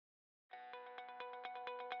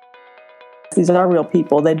These are real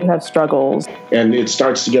people. They do have struggles. And it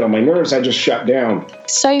starts to get on my nerves. I just shut down.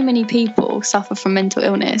 So many people suffer from mental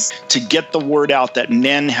illness. To get the word out that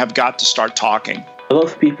men have got to start talking. A lot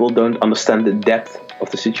of people don't understand the depth of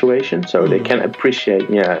the situation, so they can appreciate,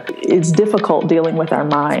 It's difficult dealing with our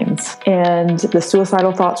minds, and the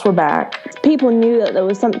suicidal thoughts were back. People knew that there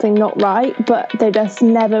was something not right, but they just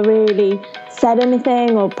never really said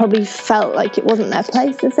anything, or probably felt like it wasn't their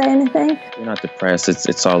place to say anything. You're not depressed,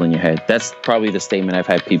 it's all in your head. That's probably the statement I've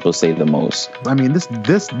had people say the most. I mean,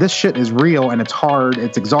 this shit is real, and it's hard,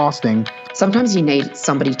 it's exhausting. Sometimes you need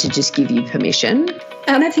somebody to just give you permission.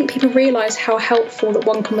 I don't think people realise how helpful that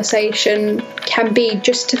one conversation can be,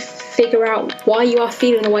 just to figure out why you are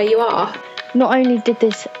feeling the way you are. Not only did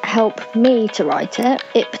this help me to write it,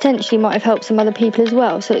 it potentially might have helped some other people as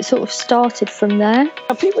well. So it sort of started from there.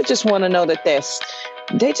 People just want to know that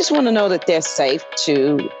they're safe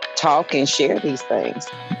to talk and share these things.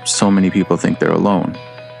 So many people think they're alone.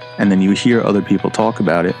 And then you hear other people talk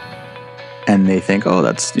about it and they think, oh,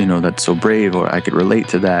 that's so brave, or I could relate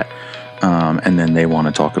to that. And then they want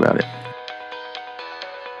to talk about it.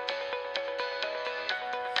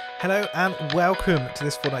 Hello and welcome to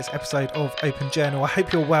this fortnight's episode of Open Journal. I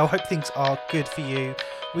hope you're well. Hope things are good for you.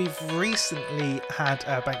 We've recently had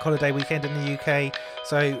a bank holiday weekend in the UK,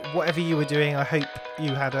 so whatever you were doing, I hope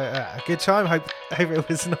you had a good time. I hope it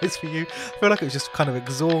was nice for you. I feel like it was just kind of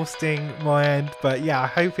exhausting my end, but yeah, I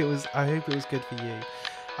hope it was good for you.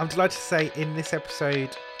 I'm delighted to say in this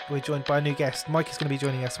episode we're joined by a new guest. Mike is going to be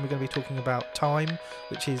joining us, and we're going to be talking about Time,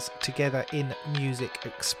 which is Together in Music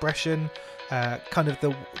Expression, kind of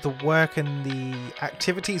the work and the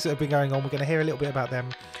activities that have been going on. We're going to hear a little bit about them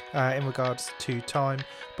in regards to Time,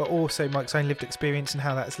 but also Mike's own lived experience and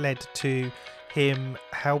how that's led to him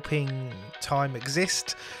helping Time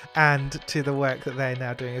exist, and to the work that they're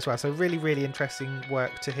now doing as well. So really, really interesting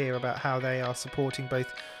work to hear about how they are supporting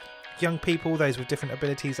both young people, those with different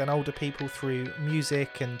abilities, and older people through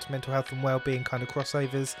music and mental health and well-being kind of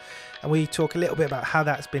crossovers. And we talk a little bit about how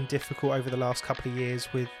that's been difficult over the last couple of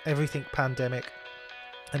years with everything pandemic,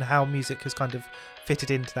 and how music has kind of fitted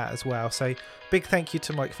into that as well. So big thank you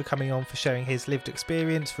to Mike for coming on, for sharing his lived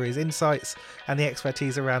experience, for his insights and the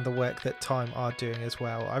expertise around the work that Time are doing as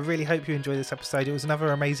well. I really hope you enjoy this episode. It was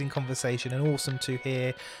another amazing conversation, and awesome to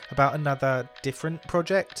hear about another different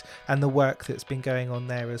project and the work that's been going on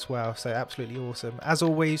there as well. So absolutely awesome. As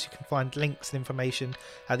always, you can find links and information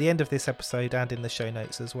at the end of this episode and in the show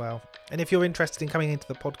notes as well. And if you're interested in coming into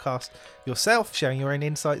the podcast yourself, sharing your own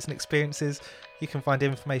insights and experiences, you can find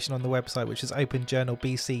information on the website, which is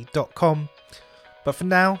openjournalbc.com. But for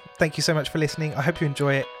now, thank you so much for listening. I hope you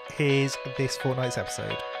enjoy it. Here's this fortnight's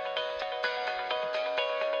episode.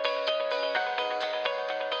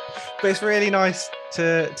 But it's really nice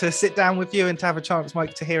to sit down with you and to have a chance,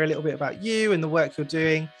 Mike, to hear a little bit about you and the work you're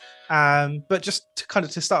doing. But just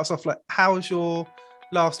to start us off, like, how's your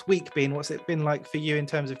last week been? What's it been like for you in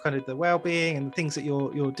terms of kind of the well-being and the things that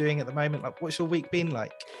you're doing at the moment? Like, what's your week been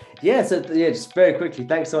like? Just very quickly,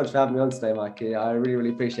 thanks so much for having me on today, Mikey. I really, really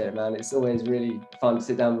appreciate it, man. It's always really fun to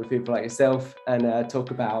sit down with people like yourself and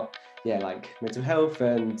talk about like mental health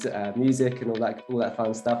and music and all that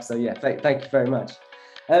fun stuff. So thank you very much.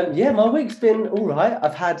 My week's been all right.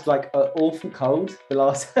 I've had like an awful cold the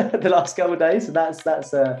last couple of days, so that's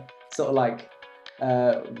sort of like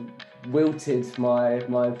wilted my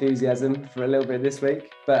enthusiasm for a little bit this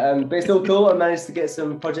week, but it's all cool. I managed to get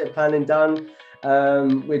some project planning done.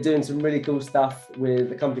 We're doing some really cool stuff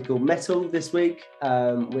with a company called Metal this week.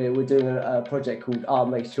 We're doing a project called Art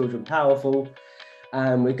Makes Children Powerful,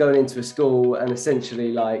 and we're going into a school, and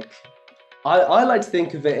essentially, like, I like to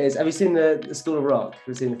think of it as, have you seen the School of Rock? Have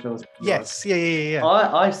you seen the films? Yes, yeah.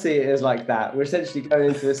 I see it as like that. We're essentially going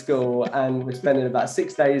into a school and we're spending about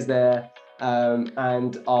 6 days there.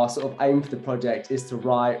 And our sort of aim for the project is to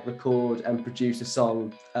write, record and produce a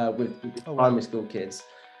song with primary school kids.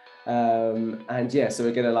 So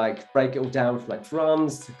we're going to like break it all down from like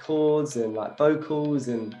drums to chords and like vocals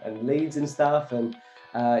and leads and stuff. And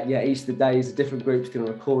each of the days a different group's going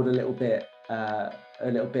to record a little bit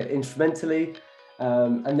instrumentally.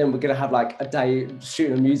 And then we're going to have like a day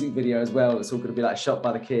shooting a music video as well. It's all going to be like shot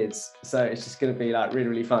by the kids. So it's just going to be like really,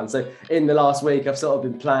 really fun. So in the last week, I've sort of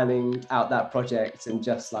been planning out that project and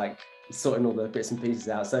just like sorting all the bits and pieces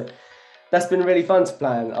out. So that's been really fun to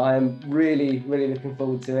plan. I am really, really looking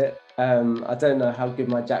forward to it. I don't know how good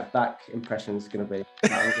my Jack Black impression is going to be.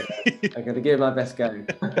 I'm going to give it my best go.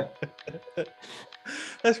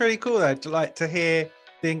 That's really cool though, to hear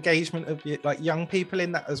the engagement of like young people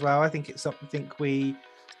in that as well. I think it's something we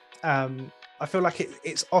I feel like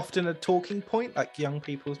it's often a talking point, like young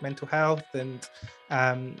people's mental health and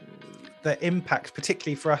the impact,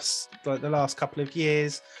 particularly for us, like the last couple of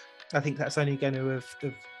years. I think that's only going to have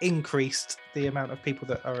increased the amount of people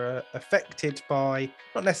that are affected by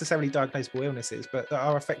not necessarily diagnosable illnesses, but that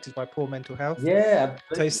are affected by poor mental health. Yeah.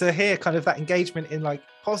 So here, kind of that engagement in like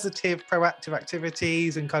positive, proactive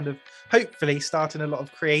activities and kind of hopefully starting a lot of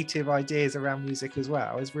creative ideas around music as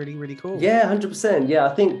well is really, really cool. Yeah, 100%. Yeah,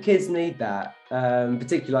 I think kids need that,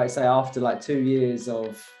 particularly, like say, after like 2 years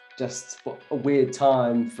of just a weird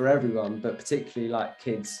time for everyone, but particularly like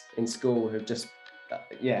kids in school who've just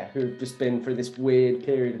been through this weird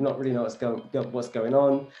period of not really know what's going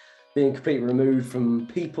on, being completely removed from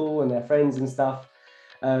people and their friends and stuff.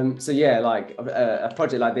 So yeah, like a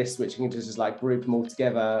project like this, which can just like group them all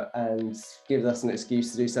together and gives us an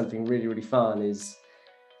excuse to do something really, really fun is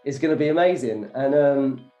going to be amazing. And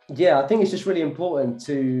I think it's just really important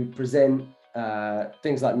to present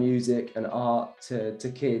things like music and art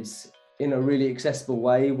to kids in a really accessible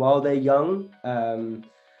way while they're young.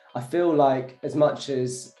 I feel like as much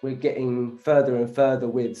as we're getting further and further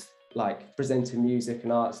with like presenting music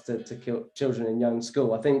and arts to children in young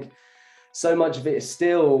school, I think so much of it is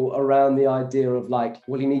still around the idea of like,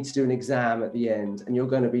 well, you need to do an exam at the end and you're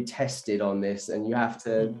going to be tested on this and you have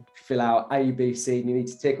to fill out A, B, C, and you need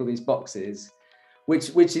to tick all these boxes, which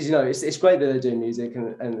is, you know, it's great that they're doing music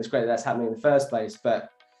and it's great that that's happening in the first place.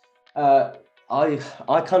 But I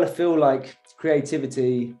kind of feel like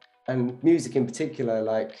creativity and music in particular,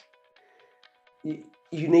 like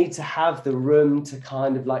you need to have the room to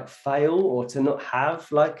kind of like fail or to not have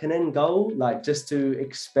like an end goal, like just to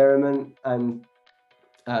experiment and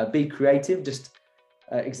be creative, just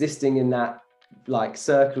existing in that like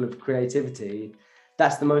circle of creativity.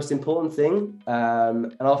 That's the most important thing.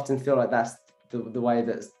 And I often feel like that's the way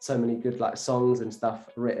that so many good like songs and stuff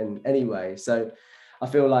are written anyway. So I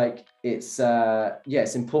feel like it's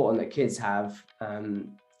important that kids have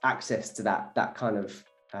access to that kind of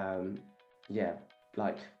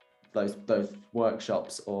like those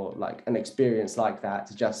workshops or like an experience like that,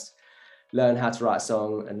 to just learn how to write a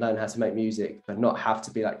song and learn how to make music, but not have to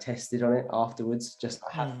be like tested on it afterwards. Just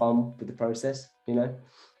like, have fun with the process, you know?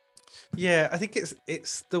 Yeah, I think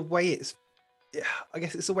it's the way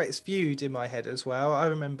it's viewed in my head as well. I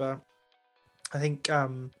remember, I think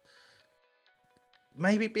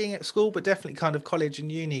maybe being at school, but definitely kind of college and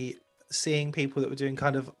uni, seeing people that were doing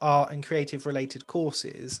kind of art and creative related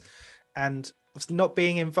courses and not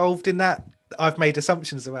being involved in that. I've made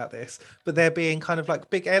assumptions about this, but there being kind of like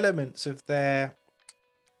big elements of their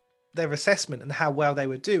assessment and how well they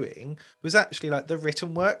were doing was actually like the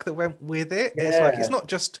written work that went with it. Yeah. It's like, it's not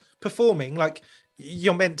just performing, like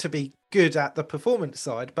you're meant to be good at the performance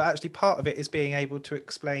side, but actually part of it is being able to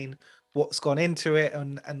explain what's gone into it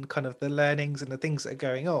and kind of the learnings and the things that are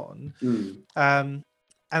going on.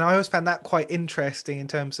 And I always found that quite interesting in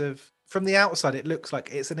terms of, from the outside, it looks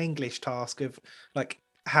like it's an English task of like,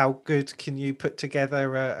 how good can you put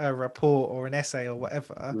together a report or an essay or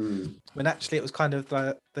whatever, when actually it was kind of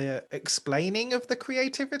the explaining of the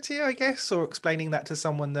creativity, I guess, or explaining that to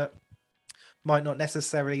someone that might not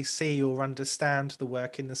necessarily see or understand the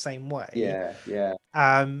work in the same way. Yeah.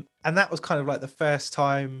 And that was kind of like the first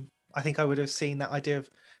time I think I would have seen that idea of,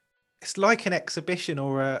 it's like an exhibition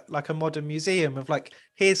or like a modern museum of like,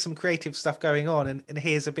 here's some creative stuff going on and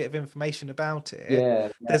here's a bit of information about it. Yeah.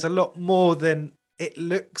 There's a lot more than it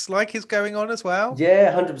looks like is going on as well.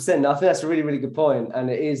 Yeah, 100%. I think that's a really, really good point. And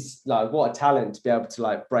it is like, what a talent to be able to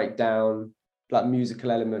like break down like musical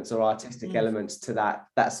elements or artistic elements to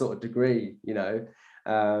that sort of degree, you know.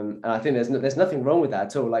 And I think there's nothing wrong with that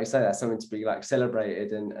at all. Like you say, that's something to be like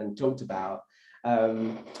celebrated and talked about.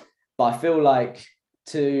 But I feel like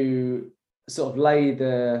to sort of lay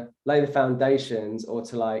the foundations, or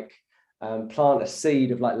to like plant a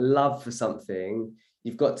seed of like love for something,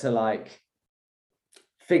 you've got to like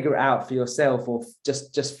figure it out for yourself, or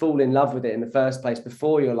just fall in love with it in the first place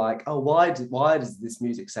before you're like, oh, why does this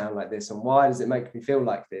music sound like this, and why does it make me feel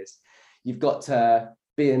like this? You've got to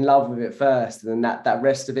be in love with it first, and then that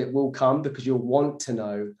rest of it will come, because you'll want to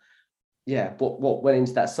know, what went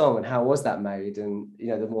into that song and how was that made, and you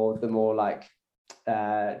know, the more like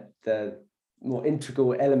the more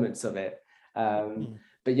integral elements of it.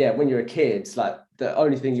 But yeah, when you're a kid, it's like the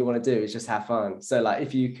only thing you want to do is just have fun. So like,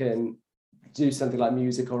 if you can do something like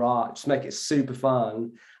music or art, just make it super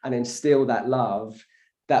fun and instill that love,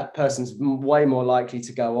 that person's way more likely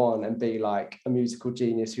to go on and be like a musical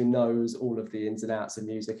genius who knows all of the ins and outs of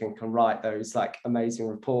music and can write those like amazing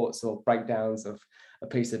reports or breakdowns of a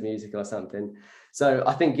piece of music or something. So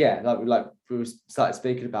I think, like we started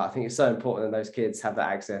speaking about, I think it's so important that those kids have that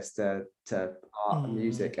access to art and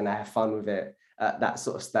music, and they have fun with it at that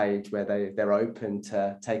sort of stage where they're open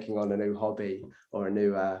to taking on a new hobby or a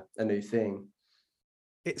new thing.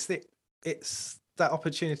 It's that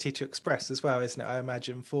opportunity to express as well, isn't it? I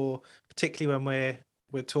imagine, for particularly when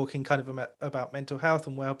we're talking kind of about mental health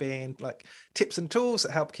and well-being, like tips and tools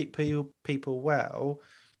that help keep people well.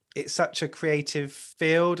 It's such a creative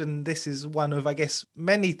field, and this is one of, I guess,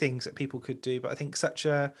 many things that people could do, but I think such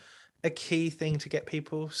a key thing to get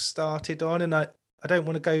people started on. And I don't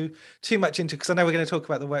want to go too much into, because I know we're going to talk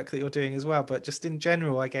about the work that you're doing as well, but just in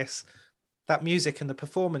general, I guess that music and the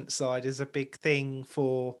performance side is a big thing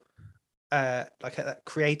for like a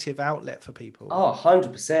creative outlet for people.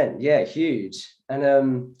 100%. Yeah, huge.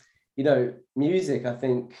 And music, I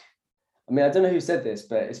think, I don't know who said this,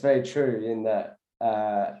 but it's very true in that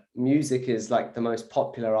music is like the most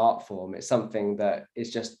popular art form. It's something that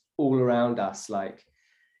is just all around us. Like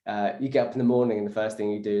you get up in the morning and the first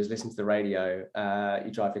thing you do is listen to the radio.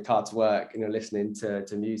 You drive your car to work and you're listening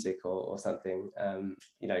to music or something.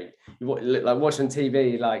 You like watching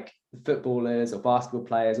TV, like footballers or basketball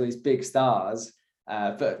players, all these big stars,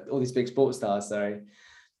 but all these big sports stars, sorry,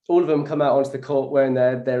 all of them come out onto the court wearing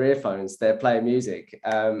their earphones. They're playing music.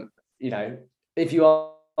 If you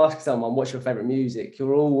ask someone what's your favorite music,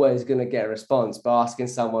 you're always going to get a response. By asking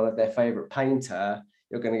someone of their favorite painter,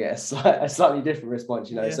 you're going to get a slightly different response.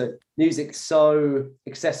 So music's so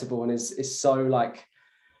accessible and is so like,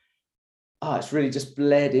 it's really just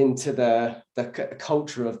bled into the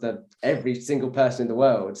culture of every single person in the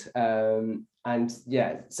world. So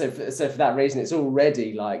for that reason, it's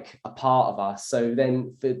already like a part of us. So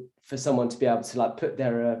then for someone to be able to like put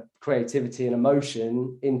their creativity and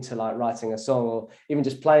emotion into like writing a song or even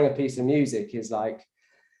just playing a piece of music is like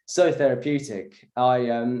so therapeutic.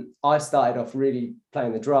 I started off really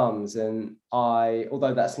playing the drums, and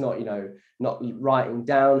although that's not writing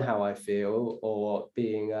down how I feel or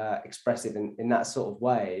being expressive in that sort of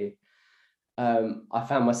way, I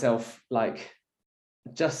found myself like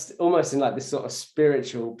just almost in like this sort of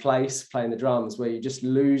spiritual place playing the drums, where you just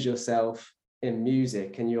lose yourself in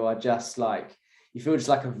music, and you are just like, you feel just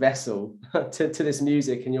like a vessel to this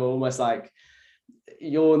music, and you're almost like,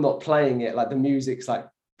 you're not playing it, like the music's like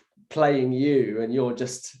playing you, and you're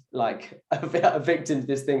just like a victim to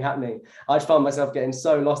this thing happening. I just found myself getting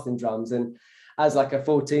so lost in drums, and as like a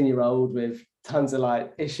 14-year-old with tons of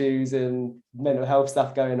like issues and mental health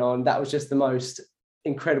stuff going on, that was just the most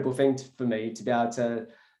incredible thing for me to be able to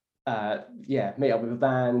meet up with a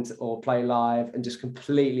band or play live and just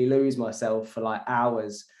completely lose myself for like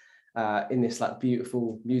hours in this like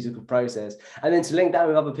beautiful musical process, and then to link that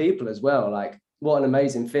with other people as well. Like, what an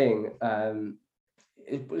amazing thing.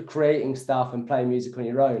 Creating stuff and playing music on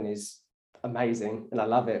your own is amazing, and I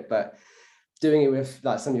love it, but doing it with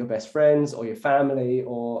like some of your best friends or your family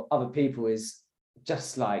or other people is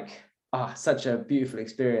just like such a beautiful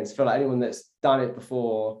experience. I feel like anyone that's done it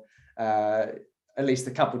before at least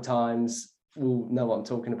a couple times will know what I'm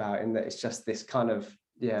talking about, in that it's just this kind of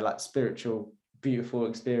like spiritual, beautiful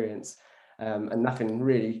experience, and nothing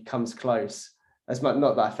really comes close. That's not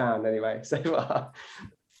that I found anyway. So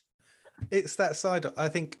it's that side. I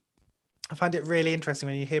think I find it really interesting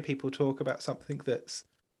when you hear people talk about something that's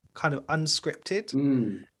kind of unscripted,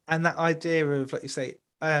 and that idea of, like you say,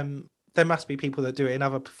 there must be people that do it in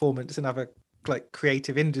other performance and other like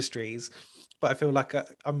creative industries, but I feel like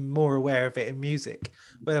I'm more aware of it in music,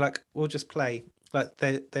 where they're like, we'll just play. Like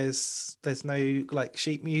there's no like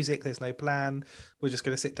sheet music, there's no plan. We're just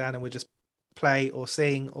going to sit down and we'll just play or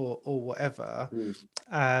sing or whatever.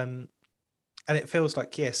 And it feels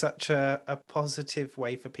like, such a positive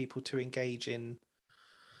way for people to engage in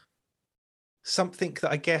something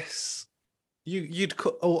that I guess you'd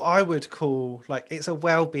call, or I would call, like, it's a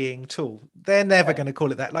well-being tool. They're never going to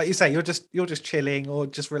call it that. Like you say, you're just chilling or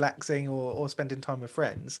just relaxing or spending time with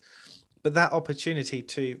friends. But that opportunity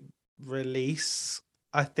to release,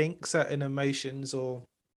 I think, certain emotions or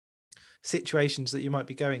situations that you might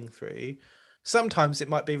be going through. Sometimes it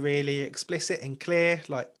might be really explicit and clear,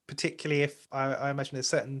 like particularly if I imagine there's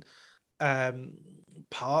certain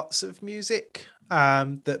parts of music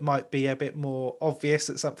that might be a bit more obvious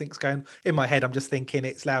that something's going. In my head, I'm just thinking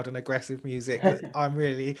it's loud and aggressive music. I'm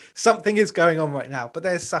really, something is going on right now, but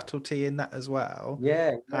there's subtlety in that as well.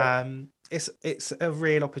 It's a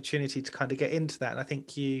real opportunity to kind of get into that, and I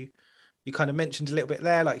think you kind of mentioned a little bit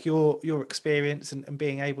there, like your experience and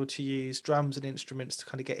being able to use drums and instruments to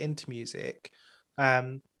kind of get into music.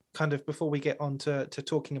 Kind of before we get on to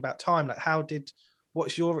talking about time, like how did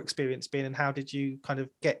what's your experience been, and how did you kind of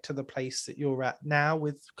get to the place that you're at now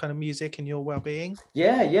with kind of music and your well-being?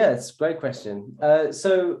 Yeah, it's a great question. I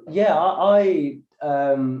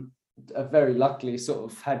very luckily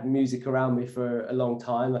sort of had music around me for a long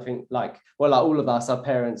time. I think like all of us, our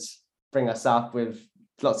parents bring us up with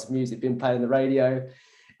lots of music being played on the radio.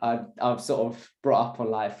 I've sort of brought up on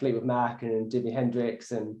like Fleetwood Mac and Jimi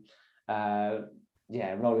Hendrix and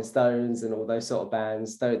Rolling Stones and all those sort of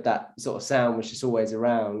bands. That sort of sound was just always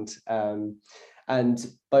around. And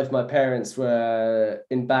both my parents were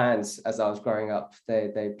in bands as I was growing up.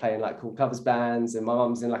 They play in like cool covers bands, and my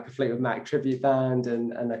mum's in like a Fleetwood Mac tribute band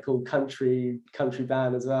and a cool country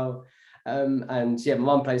band as well. My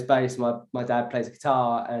mum plays bass, my dad plays a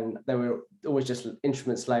guitar, and there were always just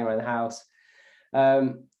instruments laying around the house.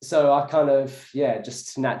 So I kind of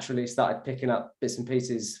just naturally started picking up bits and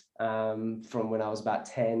pieces from when I was about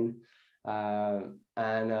 10. When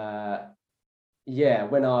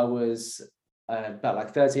I was about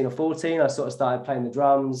like 13 or 14, I sort of started playing the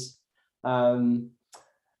drums. I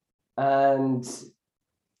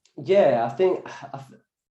think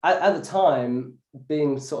at the time,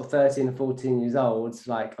 being sort of 13 or 14 years old,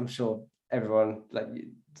 like I'm sure everyone, like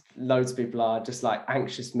loads of people are just like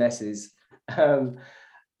anxious messes. For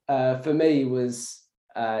me was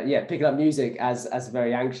picking up music as a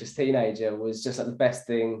very anxious teenager was just like the best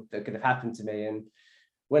thing that could have happened to me. And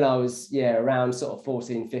when I was around sort of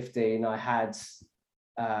 14, 15, I had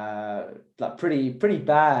like pretty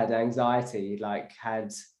bad anxiety. Like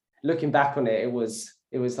looking back on it, it was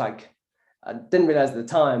like I didn't realize at the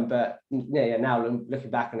time, but now looking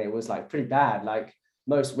back on it, it was like pretty bad. Like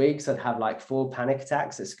most weeks I'd have like 4 panic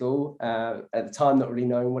attacks at school, at the time not really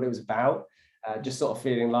knowing what it was about, just sort of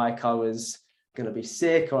feeling like I was going to be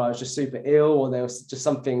sick, or I was just super ill, or there was just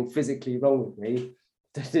something physically wrong with me.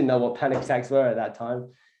 I didn't know what panic attacks were at that time.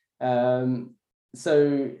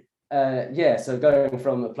 So going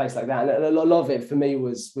from a place like that, and a lot of it for me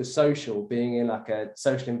was social, being in like a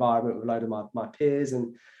social environment with a load of my peers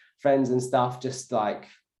and friends and stuff. Just like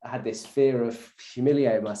I had this fear of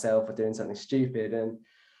humiliating myself or doing something stupid. And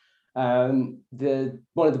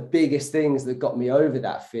one of the biggest things that got me over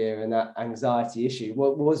that fear and that anxiety issue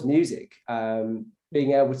was music.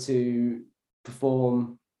 Being able to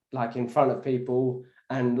perform like in front of people,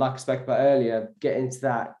 and like I spoke about earlier, get into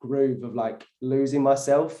that groove of like losing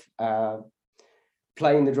myself,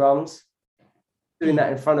 playing the drums, doing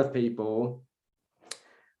that in front of people,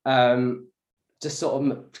 just sort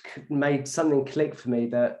of made something click for me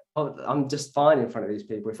that I'm just fine in front of these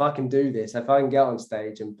people. If I can do this, if I can get on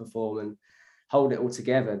stage and perform and hold it all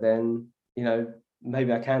together, then,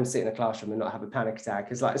 maybe I can sit in a classroom and not have a panic attack.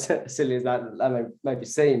 It's like silly as that maybe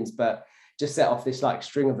seems, but just set off this like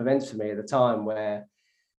string of events for me at the time where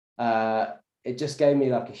it just gave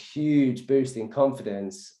me like a huge boost in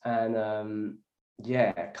confidence, and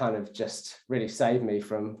kind of just really saved me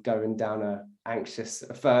from going down a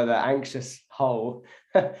further anxious hole.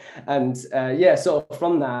 And sort of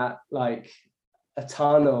from that, like a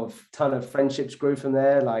ton of friendships grew from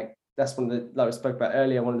there. Like that's like I spoke about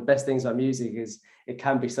earlier, one of the best things about music is it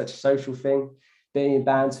can be such a social thing. Being in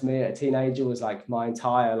bands for me as a teenager was like my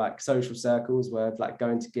entire like social circles were like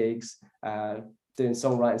going to gigs, doing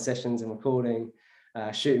songwriting sessions and recording,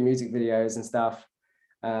 shooting music videos and stuff.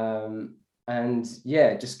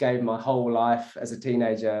 Just gave my whole life as a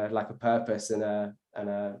teenager like a purpose and a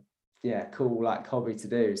cool like hobby to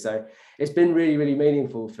do. So it's been really, really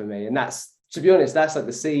meaningful for me. And that's, to be honest, that's like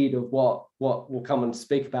the seed of what we'll come and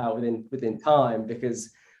speak about within time,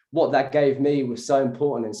 because what that gave me was so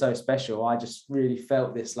important and so special. I just really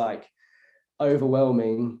felt this like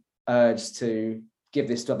overwhelming urge to give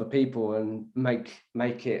this to other people and make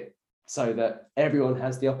it so that everyone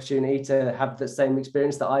has the opportunity to have the same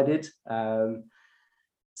experience that I did.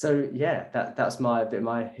 That's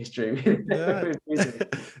my history. Yeah.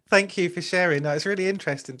 Thank you for sharing. No, it's really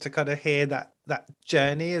interesting to kind of hear that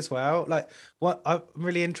journey as well. Like, what I'm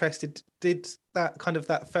really interested, did that kind of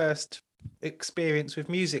that first experience with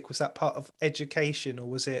music, was that part of education, or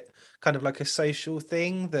was it kind of like a social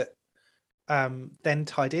thing that then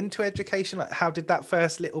tied into education? Like, how did that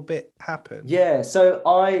first little bit happen? Yeah, so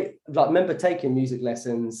I remember taking music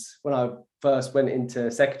lessons when I first went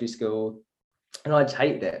into secondary school, and I just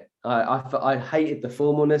hated it. I hated the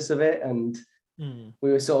formalness of it, and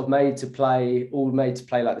we were sort of made to play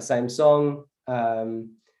like the same song, and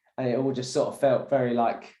it all just sort of felt very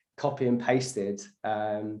like copy and pasted,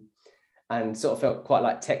 and sort of felt quite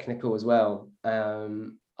like technical as well.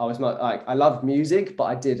 I was not like, I loved music, but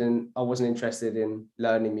I wasn't interested in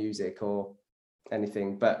learning music or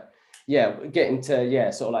anything. But getting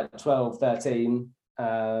to sort of like 12, 13,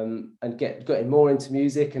 and getting more into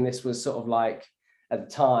music. And this was sort of like, at the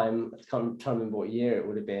time, I can't remember what year it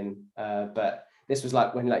would have been, but this was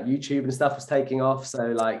like when like YouTube and stuff was taking off. So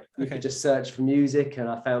like you could just search for music, and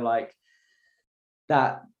I felt like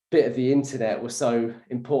that bit of the internet was so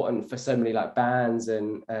important for so many like bands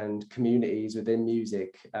and communities within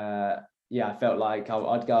music. I felt like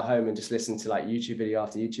I'd go home and just listen to like YouTube video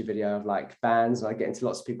after YouTube video of like bands, and I'd get into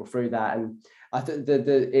lots of people through that. And I think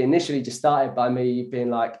it initially just started by me being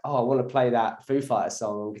like, oh, I want to play that Foo Fighters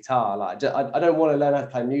song on guitar. Like I don't want to learn how to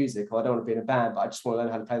play music, or I don't want to be in a band, but I just want to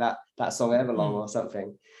learn how to play that song Everlong or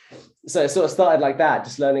something. So it sort of started like that,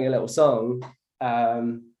 just learning a little song.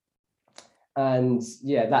 And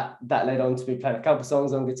yeah, that led on to me playing a couple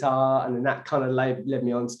songs on guitar, and then that kind of led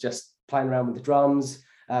me on to just playing around with the drums.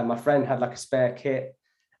 My friend had like a spare kit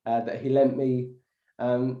that he lent me,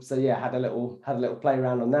 so yeah, had a little play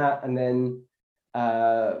around on that. And then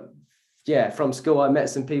from school I met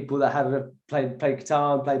some people that had played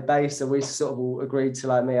guitar and played bass, so we sort of all agreed to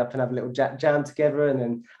like meet up and have a little jam together, and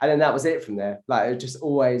then that was it from there. Like it just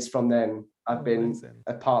always from then I've been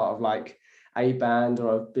a part of like a band,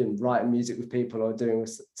 or I've been writing music with people or doing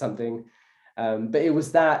something, but it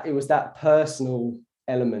was that personal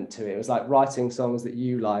element to it. It was like writing songs that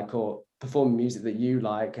you like or performing music that you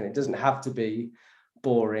like, and it doesn't have to be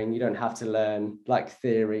boring. You don't have to learn like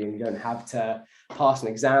theory, and you don't have to pass an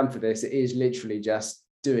exam for this. It is literally just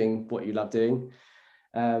doing what you love doing.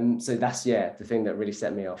 So that's the thing that really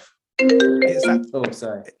set me off.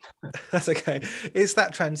 Sorry. That's okay. It's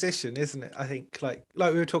that transition, isn't it? I think like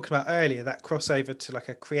we were talking about earlier, that crossover to like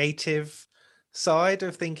a creative side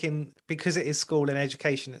of thinking, because it is school and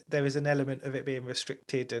education, there is an element of it being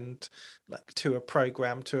restricted and like to a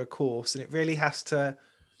program, to a course, and it really has to,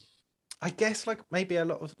 I guess, like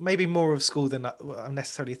maybe more of school than I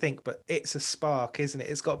necessarily think, but it's a spark, isn't it?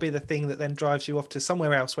 It's got to be the thing that then drives you off to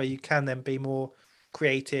somewhere else where you can then be more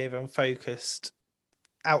creative and focused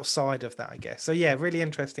outside of that, I guess. So yeah, really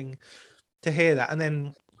interesting to hear that. And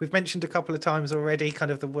then we've mentioned a couple of times already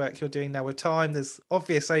kind of the work you're doing now with Time. There's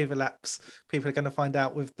obvious overlaps people are going to find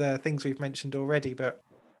out with the things we've mentioned already, but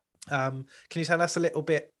can you tell us a little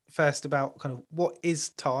bit first about kind of what is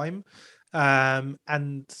Time, and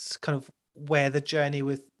kind of where the journey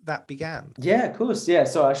with that began? Yeah, of course. Yeah,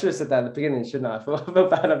 so I should have said that at the beginning, shouldn't I? I feel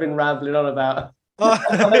bad. I've been rambling on about my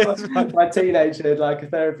teenagehood like a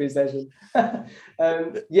therapy session.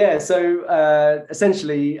 So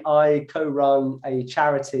essentially I co-run a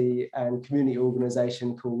charity and community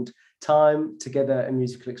organisation called Time Together and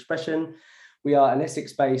Musical Expression. We are an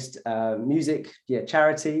Essex-based music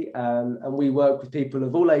charity, and we work with people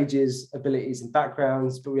of all ages, abilities and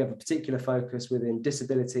backgrounds, but we have a particular focus within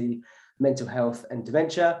disability, mental health and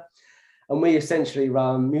dementia. And we essentially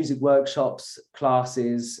run music workshops,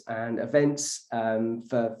 classes, and events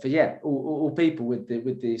for all people with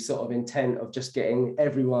the sort of intent of just getting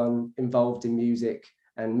everyone involved in music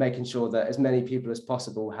and making sure that as many people as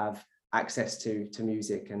possible have access to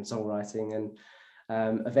music and songwriting and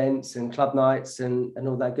events and club nights and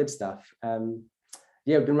all that good stuff.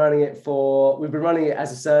 We've been running it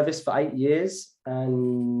as a service for 8 years,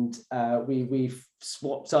 and we've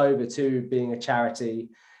swapped over to being a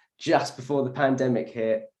charity just before the pandemic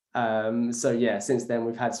hit. Since then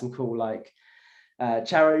we've had some cool like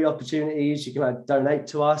charity opportunities. You can donate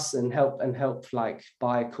to us and help like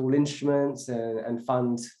buy cool instruments and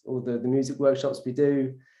fund all the music workshops we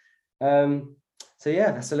do.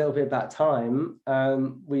 That's a little bit about Time.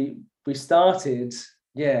 We started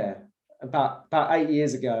about 8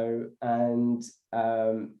 years ago, and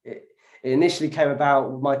it initially came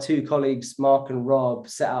about. My two colleagues Mark and Rob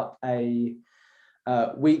set up a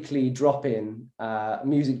weekly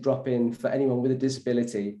music drop-in for anyone with a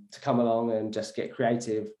disability to come along and just get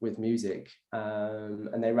creative with music,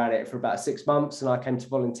 and they ran it for about 6 months, and I came to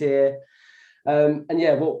volunteer.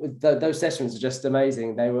 Those sessions are just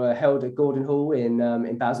amazing. They were held at Gordon Hall in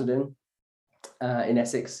Basildon, in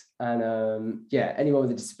Essex, and anyone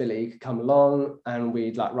with a disability could come along, and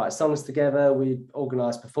we'd like write songs together, we'd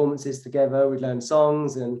organise performances together, we'd learn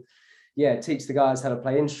songs and teach the guys how to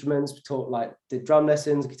play instruments. We did drum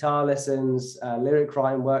lessons, guitar lessons, lyric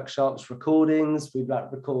writing workshops, recordings. We'd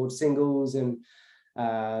record singles and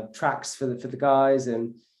tracks for the guys,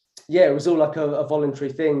 and it was all like a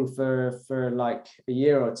voluntary thing for like a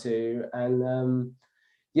year or two. And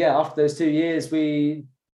after those 2 years, we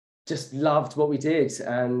just loved what we did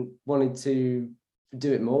and wanted to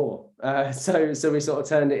do it more. So we sort of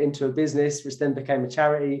turned it into a business, which then became a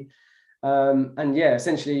charity.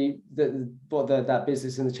 Essentially that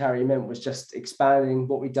business and the charity meant was just expanding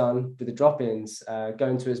what we'd done with the drop-ins,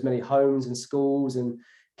 going to as many homes and schools and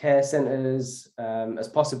care centres as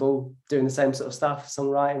possible, doing the same sort of stuff,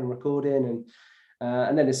 songwriting and recording,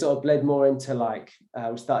 and then it sort of bled more into like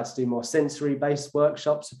we started to do more sensory-based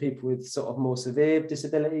workshops for people with sort of more severe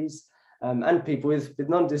disabilities, and people with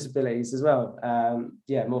non-disabilities as well.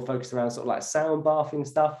 More focused around sort of like sound bathing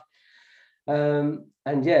stuff,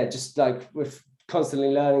 and just like with constantly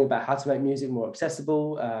learning about how to make music more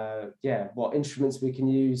accessible, what instruments we can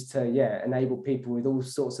use to enable people with all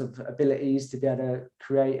sorts of abilities to be able to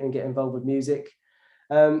create and get involved with music.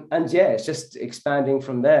 It's just expanding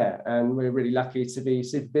from there, and we're really lucky to be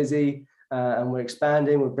super busy, and we're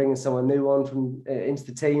expanding. We're bringing someone new on from into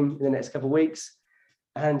the team in the next couple of weeks,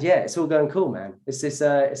 and it's all going cool, man. It's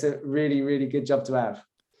a really, really good job to have.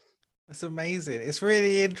 It's amazing. It's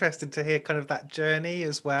really interesting to hear kind of that journey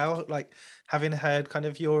as well, like having heard kind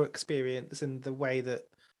of your experience and the way that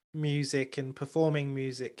music and performing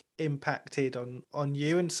music impacted on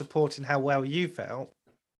you and supporting how well you felt,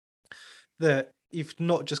 that you've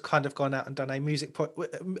not just kind of gone out and done a music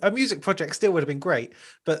project. Still would have been great,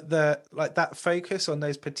 but that focus on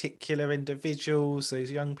those particular individuals,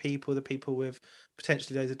 those young people, the people with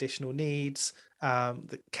potentially those additional needs,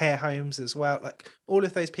 the care homes as well, like all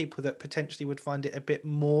of those people that potentially would find it a bit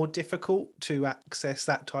more difficult to access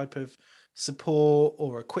that type of support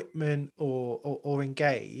or equipment or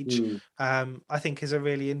engage, I think is a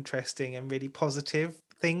really interesting and really positive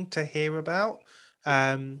thing to hear about.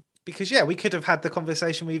 Because we could have had the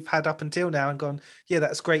conversation we've had up until now and gone,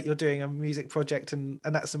 that's great, you're doing a music project and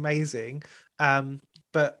that's amazing,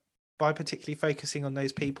 but by particularly focusing on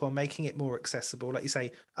those people and making it more accessible, like you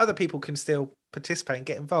say, other people can still participate and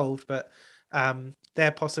get involved, but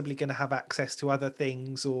they're possibly going to have access to other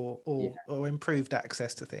things or improved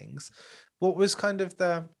access to things. What was kind of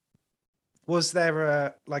was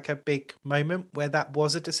there a big moment where that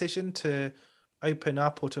was a decision to open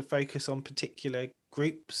up or to focus on particular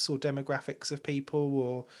groups or demographics of people,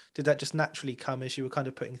 or did that just naturally come as you were kind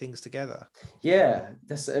of putting things together?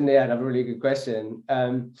 That's another really good question.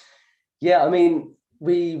 I mean,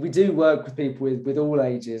 we do work with people with all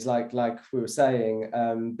ages, like we were saying,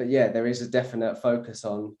 but there is a definite focus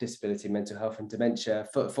on disability, mental health and dementia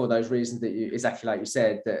for those reasons that exactly like you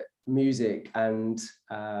said, that music and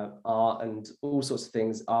art and all sorts of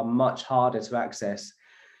things are much harder to access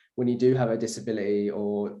when you do have a disability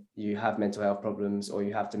or you have mental health problems or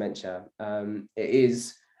you have dementia. It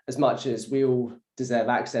is, as much as we all deserve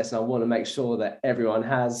access, and I want to make sure that everyone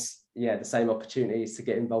has the same opportunities to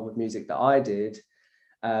get involved with music that I did.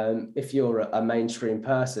 If you're a mainstream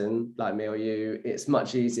person like me or you, it's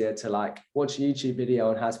much easier to like watch a YouTube video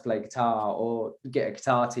on how to play guitar or get a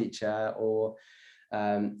guitar teacher, or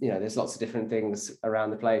there's lots of different things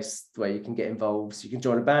around the place where you can get involved. So you can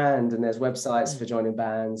join a band, and there's websites for joining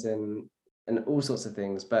bands and all sorts of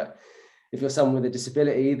things. But if you're someone with a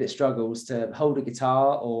disability that struggles to hold a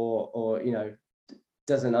guitar or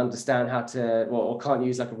doesn't understand how to, or can't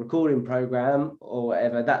use like a recording program or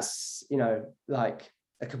whatever, that's like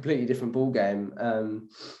a completely different ball game. And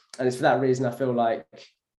it's for that reason I feel like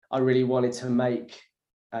I really wanted to make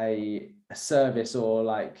a service or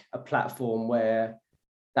like a platform where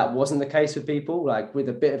that wasn't the case for people, like with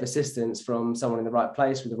a bit of assistance from someone in the right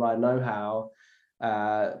place with the right know-how,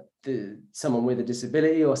 someone with a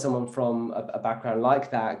disability or someone from a background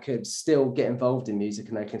like that could still get involved in music,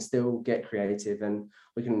 and they can still get creative. And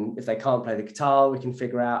we can, if they can't play the guitar, we can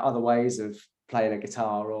figure out other ways of playing a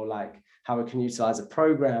guitar, or like how we can utilize a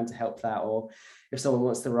program to help that. Or if someone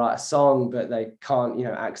wants to write a song but they can't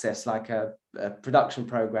access like a production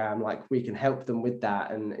program, like we can help them with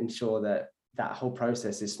that and ensure that that whole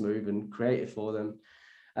process is smooth and creative for them.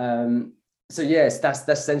 So yes, that's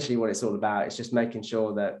essentially what it's all about. It's just making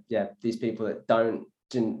sure that these people that don't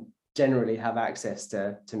generally have access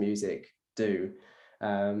to music do.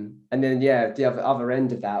 And then the other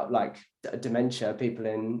end of that, like dementia, people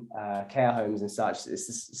in care homes and such, it's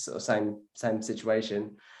the sort of same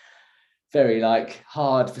situation. Very like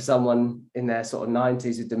hard for someone in their sort of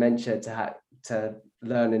 90s with dementia to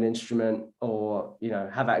learn an instrument or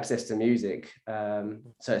have access to music. So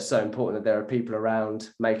it's so important that there are people around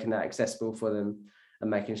making that accessible for them and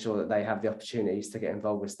making sure that they have the opportunities to get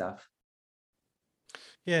involved with stuff.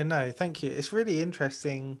 No, thank you. It's really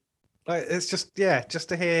interesting. Like it's just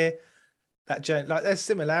to hear that journey. Like there's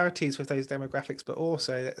similarities with those demographics, but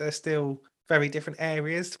also there's still very different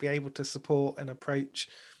areas to be able to support and approach.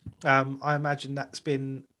 I imagine that's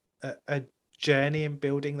been a journey in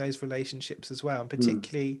building those relationships as well, and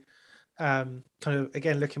particularly kind of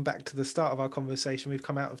again looking back to the start of our conversation, we've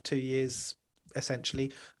come out of 2 years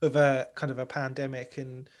essentially of a kind of a pandemic,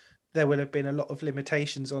 and there will have been a lot of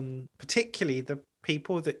limitations on particularly the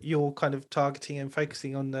people that you're kind of targeting and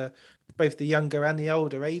focusing on both the younger and the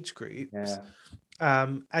older age groups.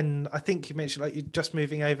 And I think you mentioned like you're just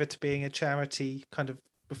moving over to being a charity kind of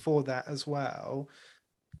before that as well.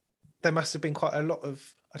 There must have been quite a lot of,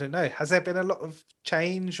 I don't know, has there been a lot of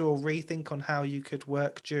change or rethink on how you could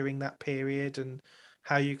work during that period and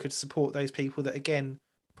how you could support those people that, again,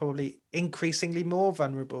 probably increasingly more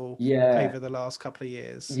vulnerable over the last couple of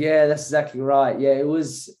years? Yeah, that's exactly right. Yeah, it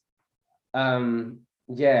was,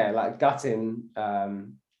 like gutting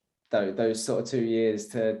those sort of 2 years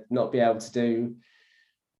to not be able to do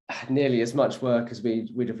nearly as much work as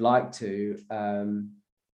we'd have liked to.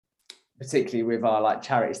 Particularly with our like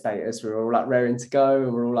charity status, we were all like raring to go,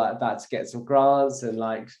 and we're all like about to get some grants and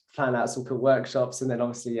like plan out some cool workshops, and then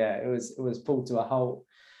obviously it was pulled to a halt.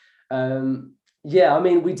 I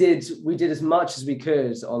mean, we did as much as we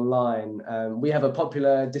could online. We have a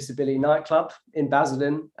popular disability nightclub in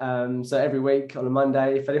Basildon, so every week on a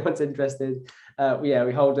Monday, if anyone's interested, we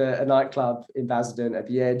hold a nightclub in Basildon at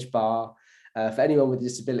the Edge Bar. For anyone with a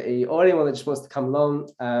disability or anyone that just wants to come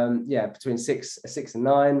along, between 6 and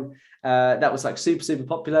 9. That was like super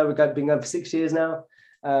popular. We've been going for 6 years now.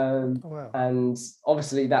 And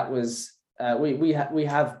obviously that was, we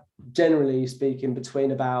have generally speaking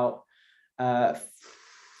between about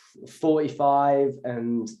 45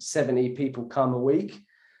 and 70 people come a week.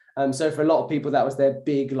 So for a lot of people, that was their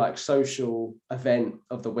big like social event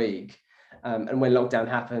of the week. And when lockdown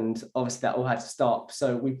happened, obviously that all had to stop.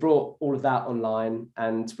 So we brought all of that online,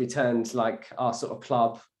 and we turned like our sort of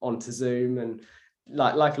club onto Zoom, and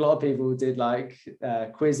like a lot of people did like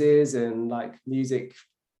quizzes and like music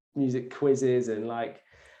quizzes and like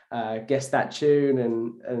guess that tune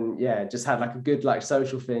and just had like a good like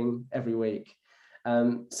social thing every week.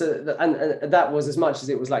 And that was, as much as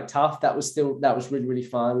it was like tough, that was really, really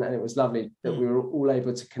fun, and it was lovely that we were all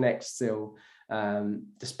able to connect still.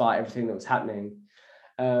 Despite everything that was happening.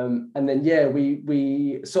 And then,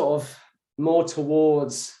 we sort of more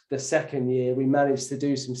towards the second year, we managed to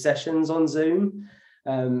do some sessions on Zoom.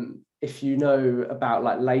 If you know about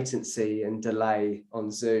like latency and delay on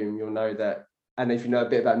Zoom, you'll know that. And if you know a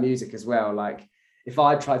bit about music as well, like if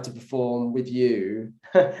I tried to perform with you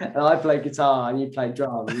and I play guitar and you play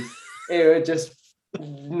drums, it would just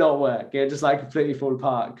not work. It just like completely fall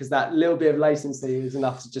apart, because that little bit of latency is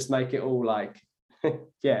enough to just make it all like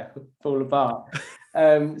fall apart.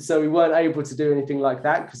 So we weren't able to do anything like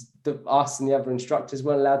that because us and the other instructors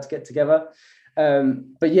weren't allowed to get together.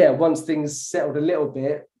 But once things settled a little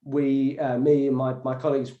bit, me and my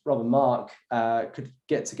colleagues Rob and Mark could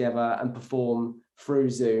get together and perform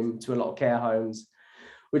through Zoom to a lot of care homes,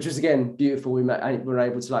 which was again beautiful. We were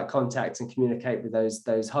able to like contact and communicate with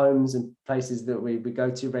those homes and places that we go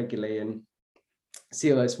to regularly, and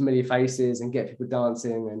see all those familiar faces and get people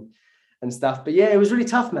dancing and stuff. But it was really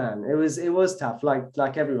tough, man. It was tough,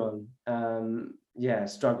 like everyone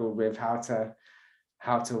struggled with how to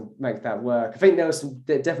make that work. I think there were some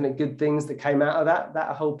definite good things that came out of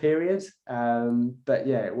that whole period. But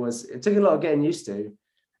it took a lot of getting used to.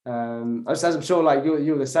 As I'm sure like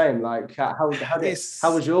you're the same. Like how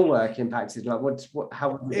was your work impacted? Like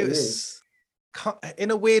how it was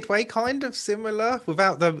in a weird way kind of similar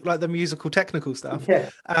without the musical technical stuff.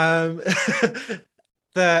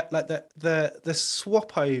 The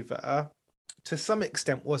swap over to some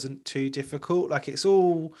extent wasn't too difficult. Like it's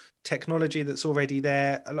all technology that's already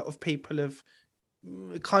there. A lot of people have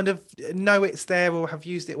kind of know it's there or have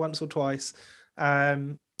used it once or twice.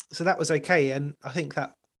 So that was okay. And I think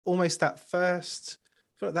that almost that first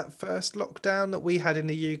lockdown that we had in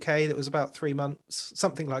the UK, that was about 3 months,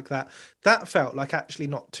 something like that, that felt like actually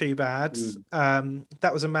not too bad.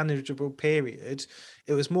 That was a manageable period.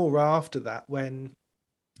 It was more after that when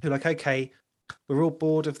you're like, okay, we're all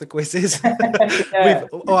bored of the quizzes.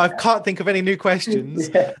 I can't think of any new questions.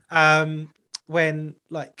 When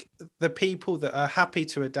like the people that are happy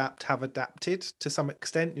to adapt have adapted to some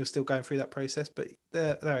extent. You're still going through that process, but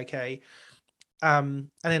they're okay. And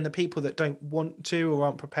then the people that don't want to or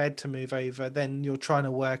aren't prepared to move over, then you're trying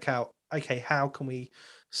to work out, okay, how can we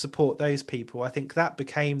support those people? I think that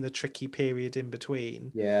became the tricky period in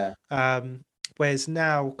between. Whereas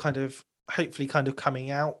now hopefully coming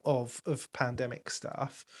out of pandemic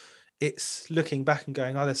stuff, it's looking back and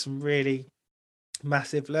going, there's some really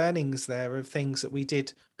massive learnings there of things that we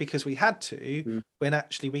did because we had to, when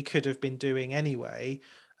actually we could have been doing anyway.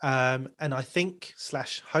 And I think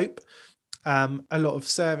 /hope a lot of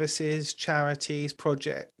services, charities,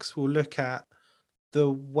 projects will look at the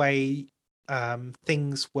way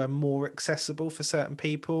things were more accessible for certain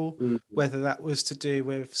people, whether that was to do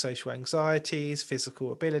with social anxieties,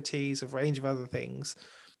 physical abilities, a range of other things.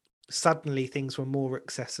 suddenly things were more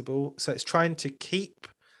accessible. So it's trying to keep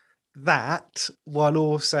that while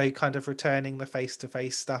also kind of returning the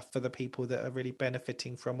face-to-face stuff for the people that are really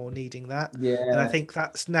benefiting from or needing that. And I think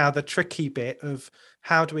that's now the tricky bit of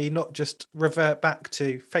how do we not just revert back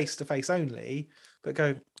to face-to-face only, but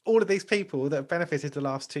go, all of these people that have benefited the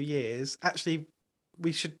last 2 years, actually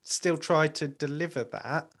we should still try to deliver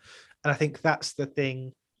that. And I think that's the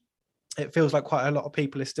thing. It feels like quite a lot of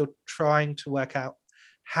people are still trying to work out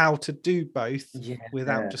how to do both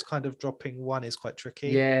without just kind of dropping one is quite tricky.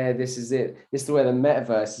 Yeah, this is it. This is where the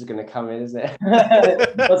metaverse is going to come in, isn't it? not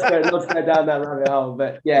to go down that rabbit hole,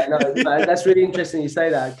 but yeah, no, that's really interesting you say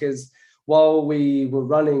that, because while we were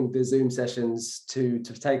running the Zoom sessions to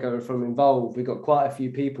take over from Involve, we got quite a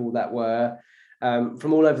few people that were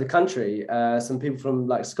from all over the country. Some people from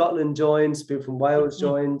like Scotland joined, some people from Wales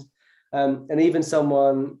joined. And even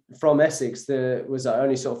someone from Essex that was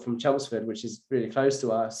only sort of from Chelmsford, which is really close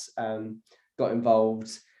to us, got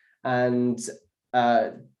involved. And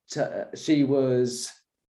she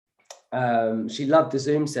loved the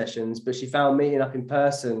Zoom sessions, but she found meeting up in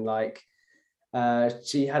person, like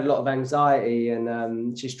she had a lot of anxiety,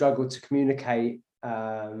 and she struggled to communicate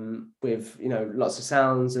with, you know, lots of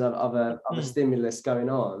sounds and other stimulus going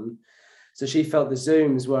on. So she felt the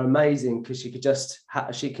Zooms were amazing because she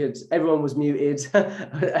could everyone was muted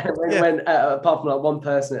apart from like one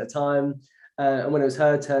person at a time. And when it was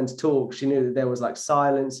her turn to talk, she knew that there was like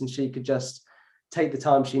silence and she could just take the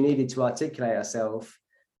time she needed to articulate herself.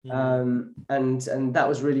 And that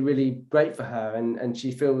was really, really great for her. And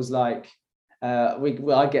she feels like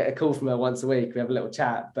I get a call from her once a week. We have a little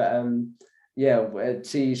chat, but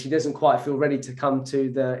she doesn't quite feel ready to come to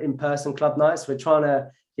the in-person club nights. We're trying to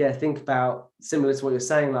think about, similar to what you're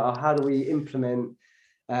saying, like how do we implement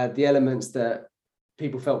the elements that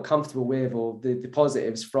people felt comfortable with, or the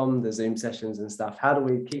positives from the Zoom sessions and stuff. How do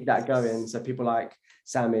we keep that going so people like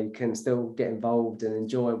Sammy can still get involved and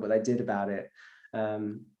enjoy what they did about it?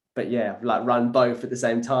 But yeah, like run both at the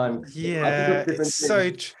same time. Yeah, it's so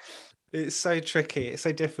tricky. It's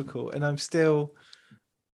so difficult, and I'm still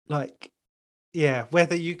like,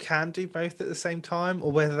 whether you can do both at the same time or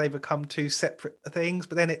whether they become two separate things,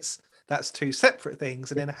 but then that's two separate things.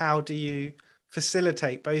 And then how do you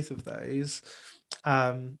facilitate both of those?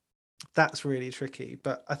 That's really tricky.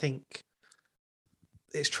 But I think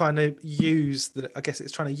it's trying to use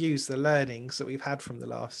the learnings that we've had from the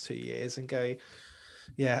last 2 years and go,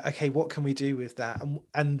 okay, what can we do with that?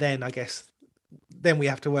 And then I guess then we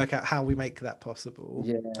have to work out how we make that possible.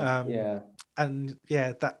 And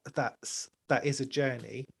that is a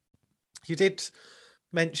journey. You did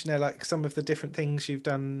mention like some of the different things you've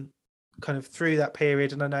done kind of through that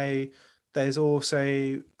period, and I know there's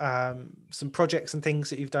also some projects and things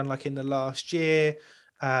that you've done like in the last year,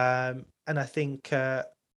 and I think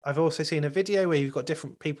I've also seen a video where you've got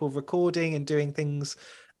different people recording and doing things.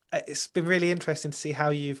 It's been really interesting to see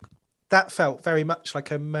how that felt very much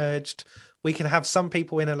like a merged, we can have some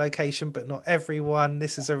people in a location but not everyone.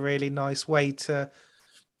 This is a really nice way to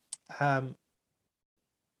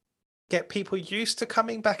get people used to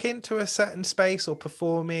coming back into a certain space or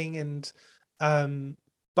performing, and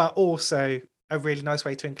but also a really nice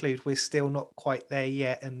way to include we're still not quite there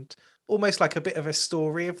yet, and almost like a bit of a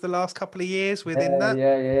story of the last couple of years within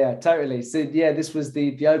that. Totally. So this was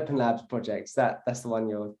the Open Labs projects. That's the one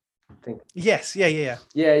you're thinking. Yes. Yeah,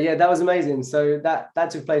 that was amazing. So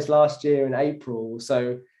that took place last year in April.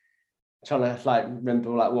 So trying to like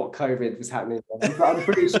remember like what COVID was happening. I'm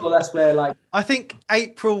pretty sure that's where like I think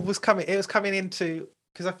April was coming. It was coming into,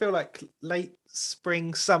 because I feel like late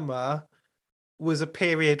spring, summer was a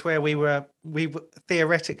period where we were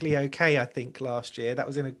theoretically okay. I think last year that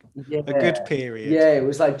was in a good period. Yeah, it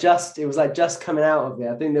was like just coming out of it.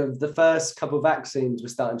 I think the first couple of vaccines were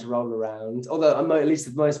starting to roll around. Although at least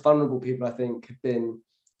the most vulnerable people I think have been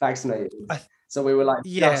vaccinated. So we were like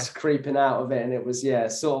just creeping out of it, and it was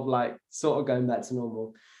sort of going back to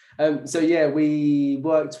normal. We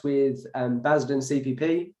worked with Basildon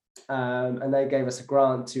CPP, and they gave us a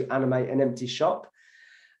grant to animate an empty shop,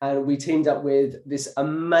 and we teamed up with this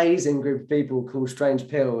amazing group of people called Strange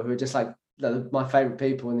Pill, who are just like my favorite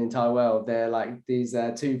people in the entire world. They're like these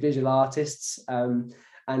two visual artists, and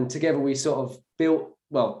together we sort of built.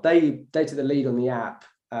 Well, they took the lead on the app,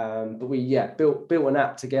 but we built an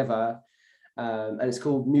app together. And it's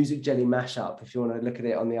called Music Jelly Mashup. If you want to look at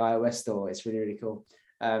it on the iOS store, it's really, really cool.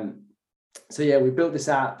 We built this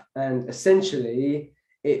app, and essentially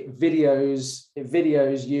it videos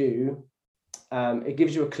you. It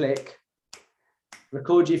gives you a click,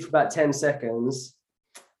 records you for about 10 seconds,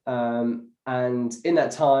 And in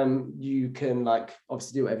that time, you can like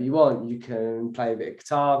obviously do whatever you want. You can play a bit of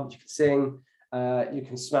guitar, you can sing, you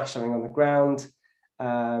can smash something on the ground,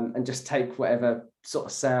 and just take whatever sort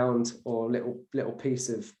of sound or little piece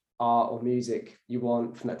of art or music you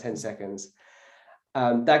want from that 10 seconds.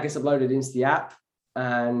 That gets uploaded into the app,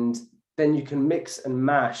 and then you can mix and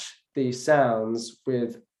mash these sounds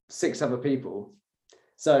with 6 other people.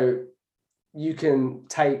 So you can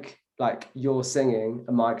take like your singing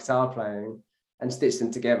and my guitar playing and stitch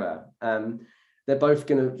them together. They're both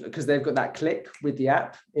going to, because they've got that click with the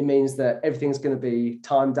app, it means that everything's going to be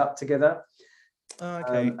timed up together.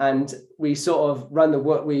 Okay. And we sort of run the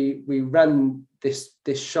work, we run this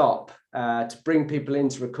shop to bring people in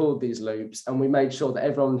to record these loops, and we made sure that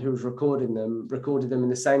everyone who was recorded them in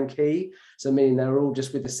the same key, so meaning they were all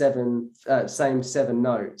just with the same 7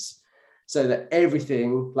 notes, so that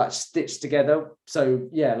everything like stitched together. So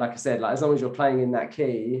yeah, like I said, like as long as you're playing in that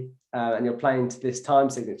key and you're playing to this time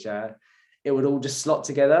signature, it would all just slot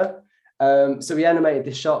together. So we animated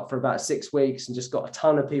this shot for about 6 weeks and just got a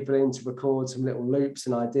ton of people in to record some little loops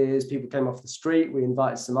and ideas. People came off the street. We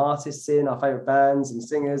invited some artists in, our favorite bands and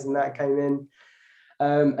singers, and that came in.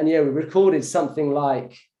 And yeah, we recorded something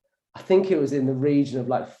like, I think it was in the region of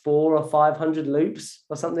like 400 or 500 loops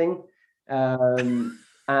or something. Yeah,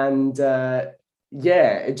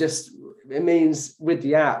 it means with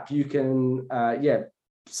the app, you can,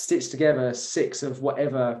 stitch together 6 of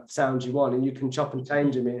whatever sounds you want, and you can chop and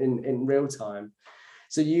change them in real time.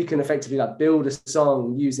 So you can effectively like build a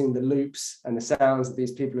song using the loops and the sounds that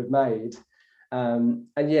these people have made. And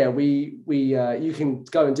yeah, you can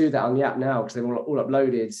go and do that on the app now, because they're all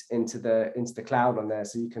uploaded into the cloud on there,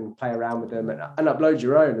 so you can play around with them and upload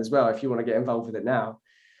your own as well if you want to get involved with it now.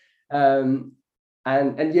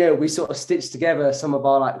 And yeah, we sort of stitched together some of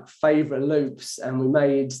our like favorite loops, and we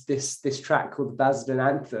made this track called the Basildon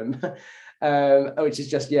Anthem, which is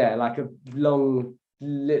just like a long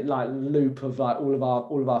like loop of like all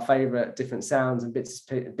of our favorite different sounds and bits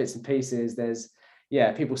and pieces. There's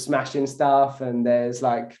people smashing stuff, and there's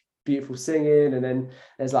like beautiful singing, and then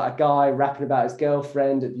there's like a guy rapping about his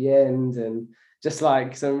girlfriend at the end, and just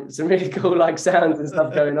like some really cool like sounds and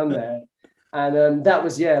stuff going on there. And that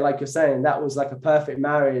was, like you're saying, that was like a perfect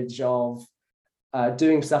marriage of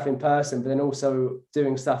doing stuff in person, but then also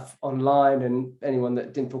doing stuff online, and anyone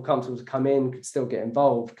that didn't feel comfortable to come in could still get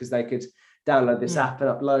involved, because they could download this app and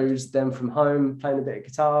upload them from home, playing a bit of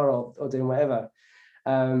guitar or doing whatever.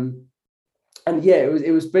 And yeah,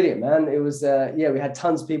 it was brilliant, man. It was, we had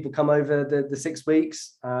tons of people come over the 6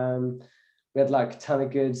 weeks. We had like a ton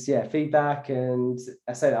of good feedback, and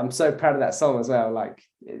I say I'm so proud of that song as well. Like,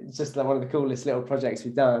 it's just like one of the coolest little projects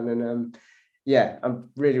we've done, and I'm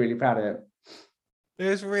really, really proud of it.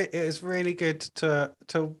 It was really good to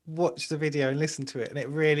watch the video and listen to it, and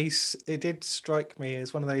it did strike me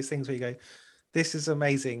as one of those things where you go, this is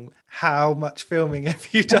amazing. How much filming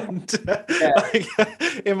have you done? Like,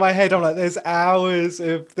 in my head, I'm like, there's hours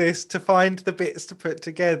of this to find the bits to put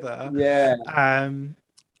together. Yeah.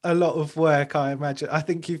 A lot of work, I imagine. I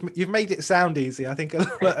think you've made it sound easy. I think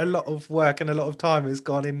a lot of work and a lot of time has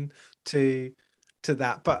gone into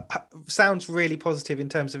that, but sounds really positive in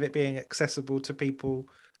terms of it being accessible to people.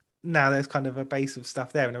 Now there's kind of a base of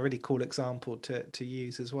stuff there, and a really cool example to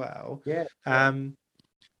use as well. Yeah.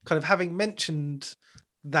 Kind of having mentioned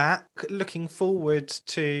that, looking forward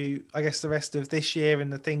to, I guess, the rest of this year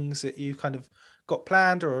and the things that you kind of got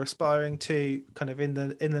planned or are aspiring to kind of in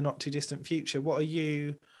the not too distant future, what are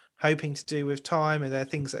you hoping to do with time? Are there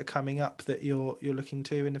things that are coming up that you're looking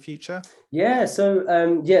to in the future? Yeah, so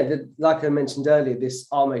like I mentioned earlier, this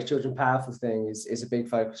Art Makes Children Powerful thing is a big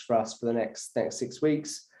focus for us for the next 6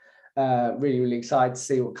 weeks. Really, really excited to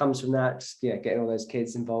see what comes from that. Just, getting all those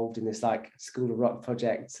kids involved in this like School of Rock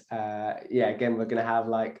project. Again, we're going to have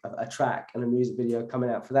like a track and a music video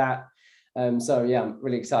coming out for that. So I'm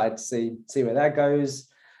really excited to see where that goes.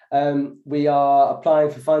 We are applying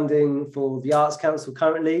for funding for the Arts Council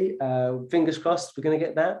currently. Fingers crossed we're going to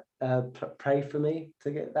get that. Pray for me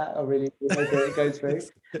to get that. I really hope it goes through.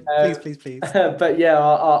 Please. But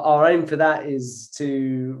our aim for that is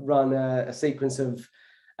to run a sequence of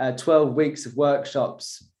 12 weeks of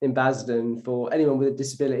workshops in Basildon for anyone with a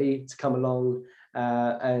disability to come along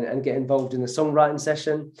and get involved in the songwriting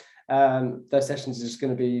session. Those sessions are just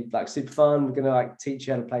going to be like super fun. We're going to like teach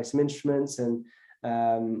you how to play some instruments, and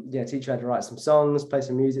teach you how to write some songs, play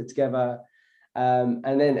some music together.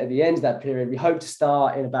 And then at the end of that period, we hope to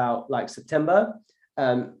start in about like September.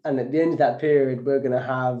 And at the end of that period, we're going to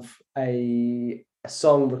have a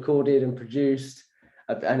song recorded and produced,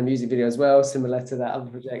 and a music video as well, similar to that other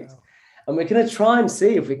project. And we're going to try and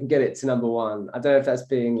see if we can get it to number one. I don't know if that's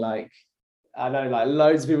being like, I know like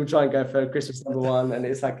loads of people try and go for Christmas number one, and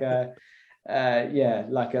it's like a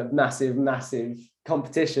massive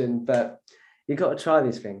competition, but you got to try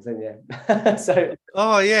these things, don't you? So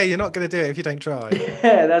you're not going to do it if you don't try.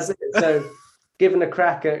 Yeah, that's it. So giving a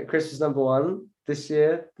crack at Christmas number one this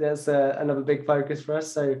year, that's another big focus for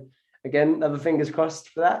us. So again, another fingers crossed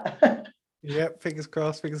for that. Yep, fingers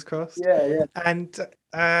crossed. Yeah. And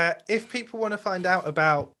if people want to find out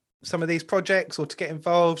about some of these projects or to get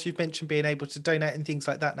involved, you've mentioned being able to donate and things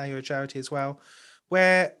like that. Now you're a charity as well.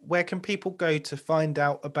 Where can people go to find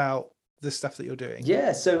out about the stuff that you're doing?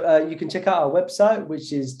 Yeah, so you can check out our website,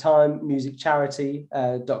 which is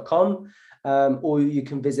timemusiccharity.com, or you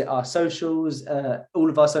can visit our socials. All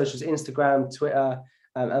of our socials, Instagram, Twitter,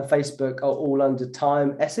 and Facebook, are all under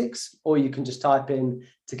Time Essex, or you can just type in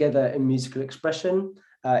Together in Musical Expression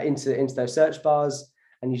into those search bars,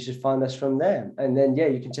 and you should find us from there. And then,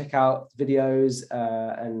 you can check out videos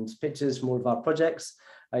and pictures from all of our projects.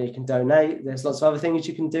 You can donate. There's lots of other things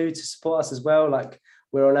you can do to support us as well. Like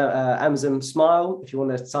we're on Amazon Smile. If you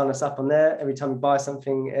want to sign us up on there, every time you buy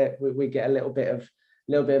something, we get a little bit of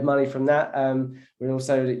money from that. We're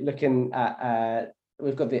also looking at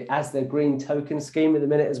we've got the As the Green Token scheme at the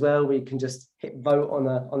minute as well, where you can just hit vote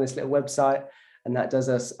on this little website, and that does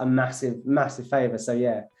us a massive favor.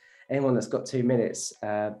 So anyone that's got 2 minutes,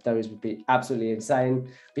 those would be absolutely insane.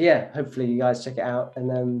 But hopefully you guys check it out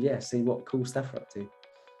and see what cool stuff we're up to.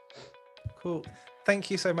 Cool. Thank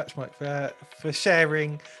you so much, Mike, for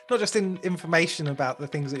sharing not just information about the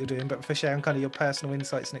things that you're doing, but for sharing kind of your personal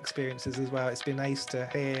insights and experiences as well. It's been nice to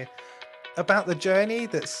hear about the journey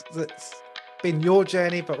that's been your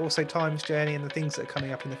journey, but also Time's journey and the things that are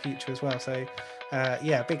coming up in the future as well. So,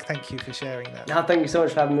 big thank you for sharing that. No, thank you so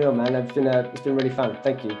much for having me on, man. It's been really fun.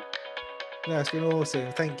 Thank you. No, it's been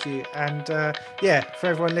awesome. Thank you. And for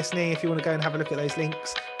everyone listening, if you want to go and have a look at those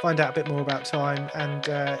links, find out a bit more about Time, and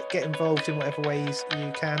get involved in whatever ways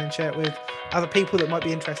you can, and share it with other people that might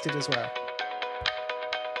be interested as well.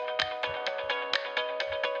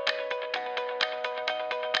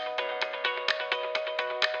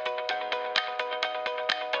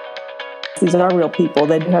 These are real people.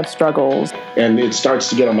 They do have struggles. And it starts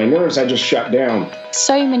to get on my nerves. I just shut down.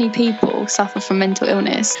 So many people suffer from mental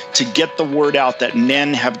illness. To get the word out that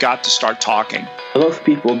men have got to start talking. A lot of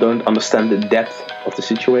people don't understand the depth of the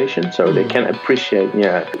situation, so they can appreciate,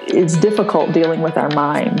 It's difficult dealing with our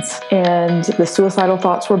minds, and the suicidal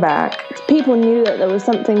thoughts were back. People knew that there was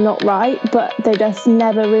something not right, but they just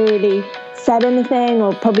never really said anything,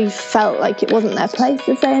 or probably felt like it wasn't their place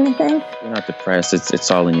to say anything. You're not depressed.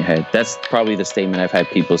 It's all in your head. That's probably the statement I've had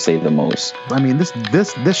people say the most. I mean,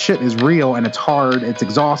 this shit is real, and it's hard. It's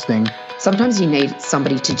exhausting. Sometimes you need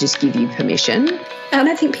somebody to just give you permission. And I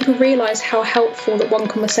don't think people realise how helpful that one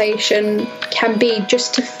conversation can be,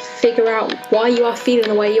 just to figure out why you are feeling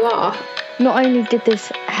the way you are. Not only did this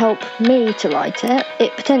help me to write it,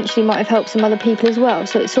 it potentially might have helped some other people as well.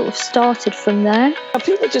 So it sort of started from there.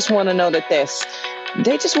 People just want to know that they're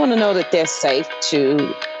safe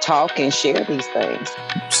to talk and share these things.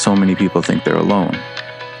 So many people think they're alone.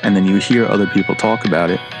 And then you hear other people talk about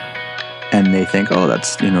it, and they think, oh,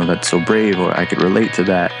 that's so brave, or I could relate to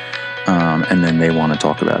that. And then they want to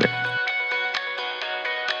talk about it.